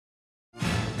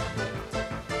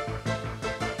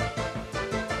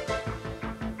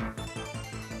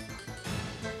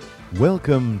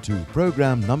Welcome to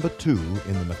program number 2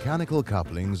 in the Mechanical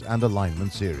Couplings and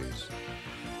Alignment series.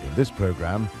 In this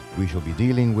program, we shall be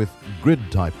dealing with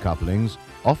grid-type couplings,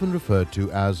 often referred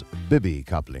to as Bibby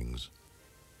couplings.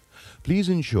 Please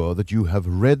ensure that you have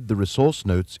read the resource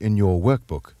notes in your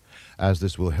workbook, as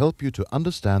this will help you to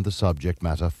understand the subject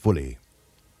matter fully.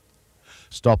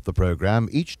 Stop the program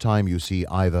each time you see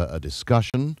either a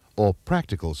discussion or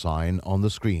practical sign on the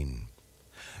screen.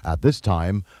 At this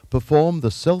time, perform the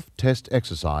self-test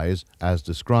exercise as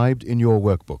described in your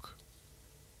workbook.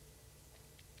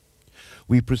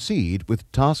 We proceed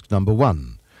with task number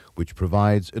 1, which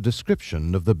provides a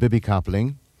description of the Bibby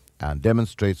coupling and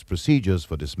demonstrates procedures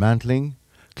for dismantling,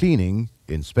 cleaning,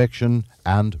 inspection,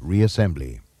 and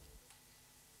reassembly.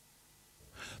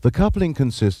 The coupling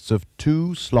consists of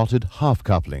 2 slotted half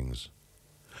couplings.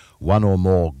 1 or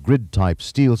more grid-type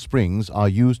steel springs are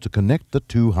used to connect the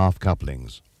 2 half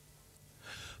couplings.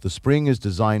 The spring is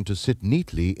designed to sit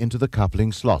neatly into the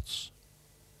coupling slots.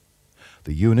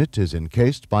 The unit is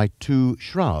encased by 2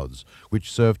 shrouds,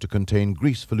 which serve to contain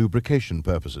grease for lubrication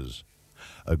purposes.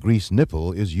 A grease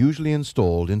nipple is usually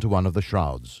installed into one of the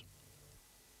shrouds.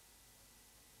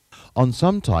 On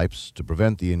some types, to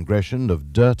prevent the ingression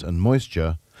of dirt and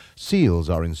moisture, seals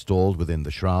are installed within the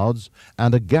shrouds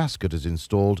and a gasket is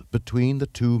installed between the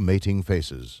 2 mating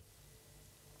faces.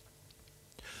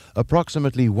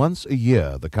 Approximately once a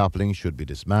year, the coupling should be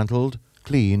dismantled,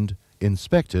 cleaned,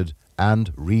 inspected,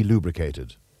 and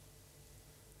re-lubricated.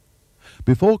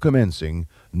 Before commencing,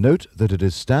 note that it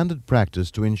is standard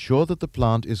practice to ensure that the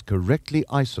plant is correctly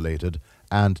isolated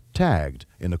and tagged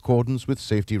in accordance with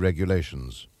safety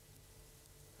regulations.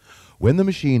 When the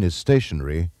machine is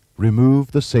stationary,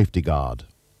 remove the safety guard.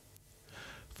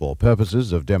 For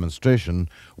purposes of demonstration,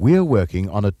 we are working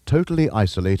on a totally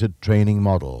isolated training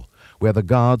model, where the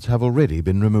guards have already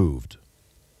been removed.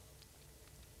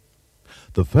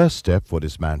 The first step for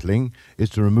dismantling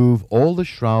is to remove all the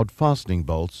shroud fastening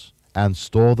bolts and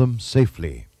store them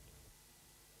safely.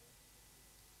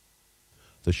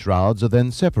 The shrouds are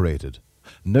then separated.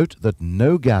 Note that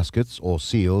no gaskets or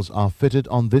seals are fitted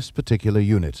on this particular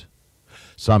unit.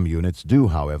 Some units do,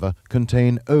 however,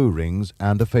 contain O-rings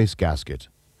and a face gasket.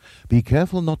 Be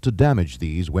careful not to damage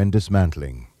these when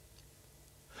dismantling.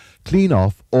 Clean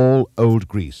off all old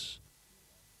grease.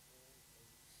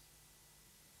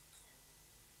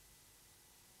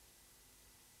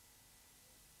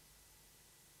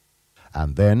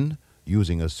 And then,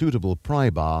 using a suitable pry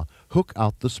bar, hook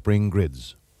out the spring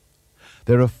grids.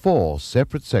 There are 4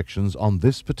 separate sections on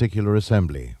this particular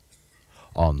assembly.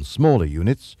 On smaller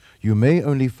units, you may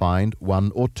only find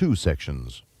 1 or 2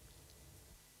 sections.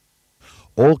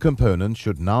 All components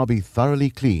should now be thoroughly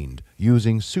cleaned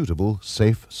using suitable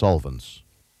safe solvents.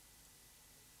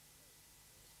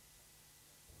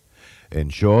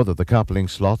 Ensure that the coupling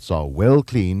slots are well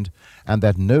cleaned and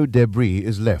that no debris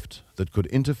is left that could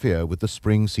interfere with the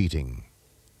spring seating.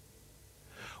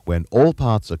 When all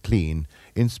parts are clean,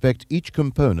 inspect each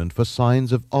component for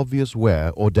signs of obvious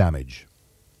wear or damage.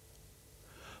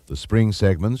 The spring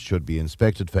segments should be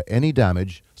inspected for any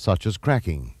damage, such as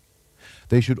cracking.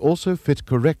 They should also fit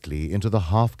correctly into the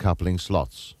half coupling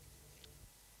slots.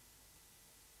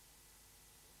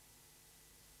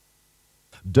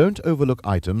 Don't overlook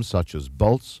items such as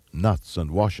bolts, nuts,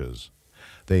 and washers.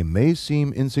 They may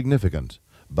seem insignificant,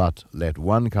 but let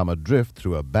one come adrift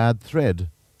through a bad thread,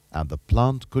 and the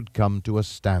plant could come to a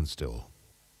standstill.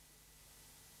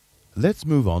 Let's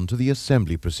move on to the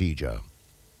assembly procedure.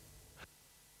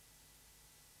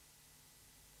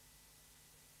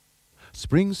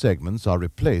 Spring segments are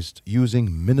replaced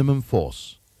using minimum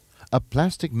force. A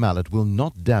plastic mallet will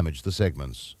not damage the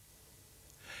segments.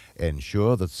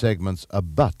 Ensure that segments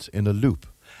abut in a loop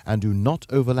and do not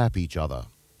overlap each other.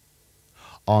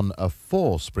 On a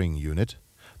 4-spring unit,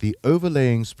 the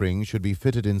overlaying spring should be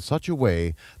fitted in such a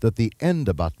way that the end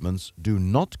abutments do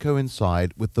not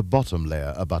coincide with the bottom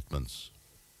layer abutments.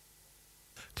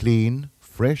 Clean,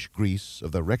 fresh grease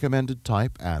of the recommended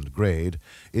type and grade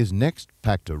is next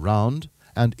packed around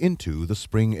and into the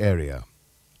spring area.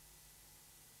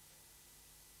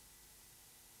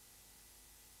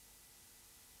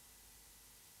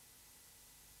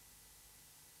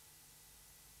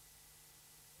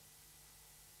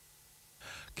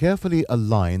 Carefully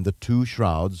align the 2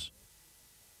 shrouds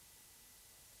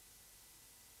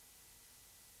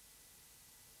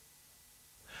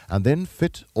and then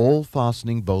fit all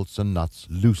fastening bolts and nuts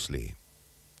loosely.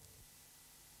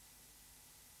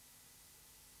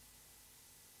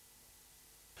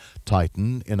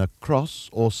 Tighten in a cross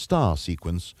or star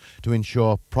sequence to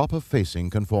ensure proper facing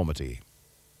conformity.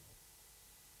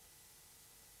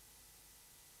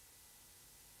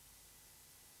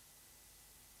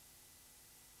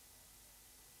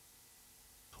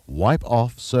 wipe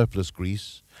off surplus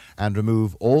grease and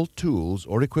remove all tools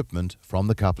or equipment from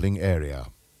the coupling area.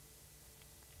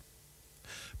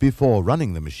 Before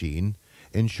running the machine,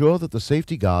 ensure that the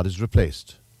safety guard is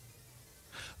replaced.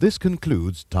 This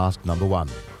concludes task number 1.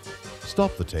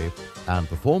 Stop the tape and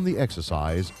perform the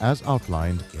exercise as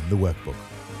outlined in the workbook.